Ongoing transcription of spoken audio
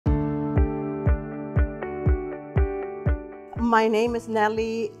My name is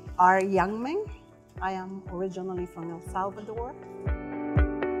Nelly Youngman. I am originally from El Salvador.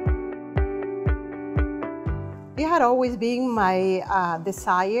 It had always been my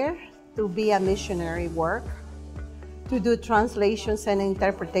desire to be a missionary work, to do translations and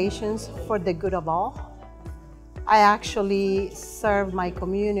interpretations for the good of all. I actually serve my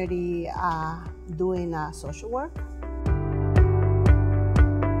community doing social work.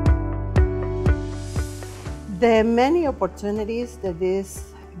 The many opportunities that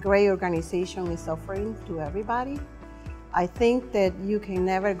this great organization is offering to everybody, I think that you can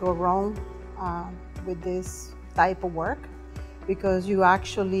never go wrong with this type of work, because you're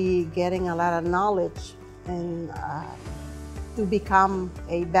actually getting a lot of knowledge and to become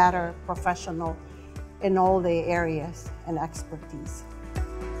a better professional in all the areas and expertise.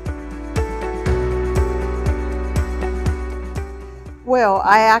 Well,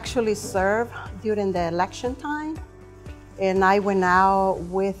 I actually served during the election time, and I went out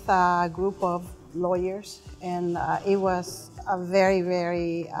with a group of lawyers, and it was a very,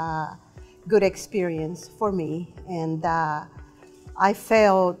 very good experience for me. And I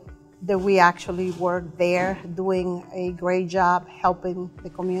felt that we actually worked there doing a great job helping the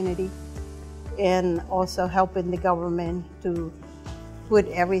community and also helping the government to put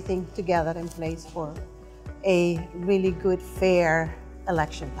everything together in place for a really good, fair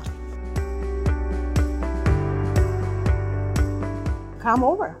election time. Come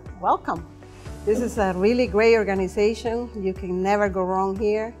over, welcome. This is a really great organization. You can never go wrong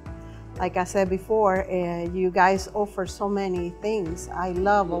here. Like I said before, you guys offer so many things. I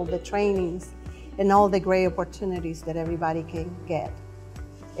love all the trainings and all the great opportunities that everybody can get.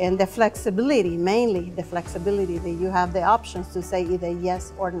 And the flexibility, mainly the flexibility that you have the options to say either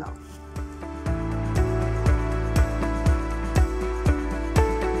yes or no.